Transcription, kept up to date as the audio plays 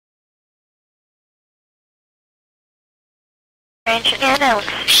Hello.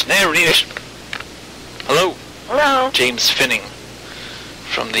 Hello. Hello. James Finning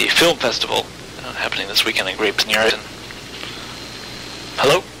from the film festival happening this weekend in Great Barrington.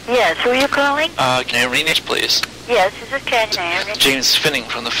 Hello? Yes, who are you calling? Can I have your name, please? Yes, this is Ken. James Finning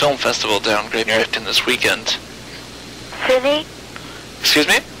from the film festival down Great Barrington this weekend. Finney? Excuse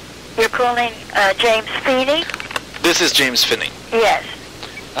me? You're calling James Finney? This is James Finning. Yes.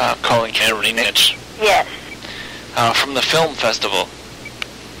 Calling Henry Nitch. Yes. From the film festival.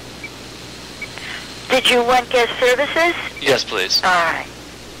 Did you want guest services? Yes, please. All right.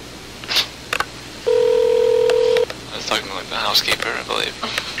 I was talking to like the housekeeper, I believe.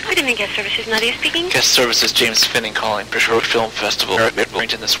 Good evening, guest services. Nadia speaking. Guest services, James Finning calling British Film Festival at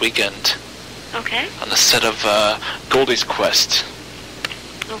Barrington this weekend. Okay. On the set of Goldie's Quest.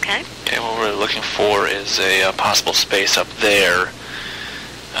 Okay. Okay, what we're looking for is a possible space up there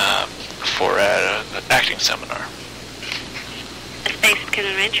for an acting seminar. A space can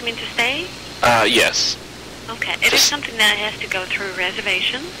arrange you mean to stay? Yes. Okay. It is something that has to go through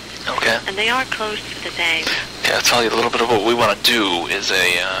reservations. Okay. And they are closed for the day. Okay, I'll tell you a little bit of what we want to do is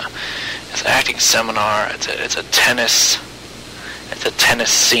it's an acting seminar. It's a tennis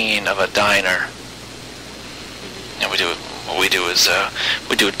scene of a diner. And what we do is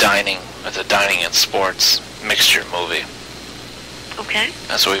we do dining. It's a dining and sports mixture movie. Okay.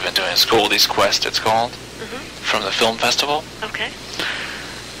 That's what we've been doing. It's Goldie's Quest, it's called, from the film festival. Okay.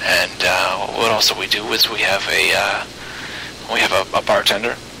 And what also we do is we have a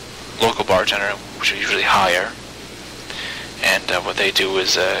bartender, local bartender, which we usually hire. And what they do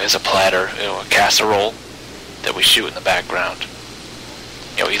is a platter, a casserole that we shoot in the background.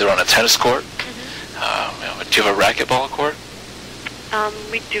 Either on a tennis court. Do you have a racquetball court?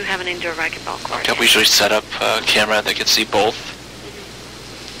 We do have an indoor racquetball court. Okay, we usually set up a camera that can see both.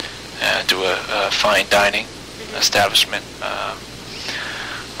 Do a fine dining establishment.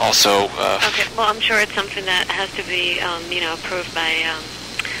 Also. Okay. Well, I'm sure it's something that has to be, approved by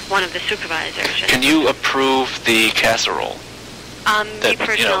one of the supervisors. Can you approve the casserole? Me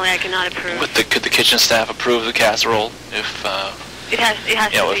personally, I cannot approve. Could the kitchen staff approve the casserole if? It has to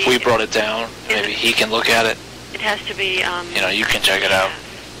be. If we brought it down, maybe he can look at it. It has to be. You can check it out.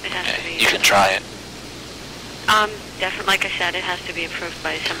 It has to be. You can try it. Definitely, like I said, it has to be approved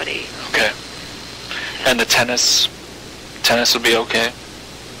by somebody. Okay. And the tennis would be okay?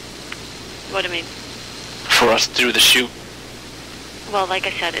 What do you mean? For us to do the shoot? Well, like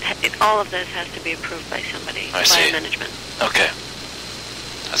I said, all of this has to be approved by somebody, by management. Okay.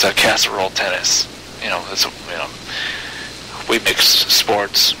 That's a casserole tennis. We mix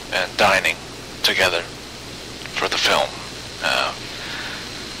sports and dining together for the film.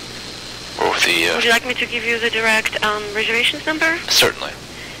 Would you like me to give you the direct reservations number? Certainly.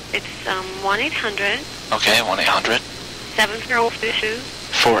 It's 1-800. Okay, 1-800. 742.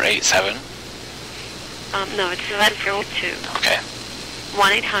 487. No, it's 742. Okay.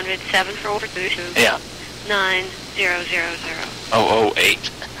 1-800-742. Yeah. 9000.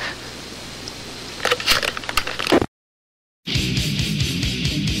 008.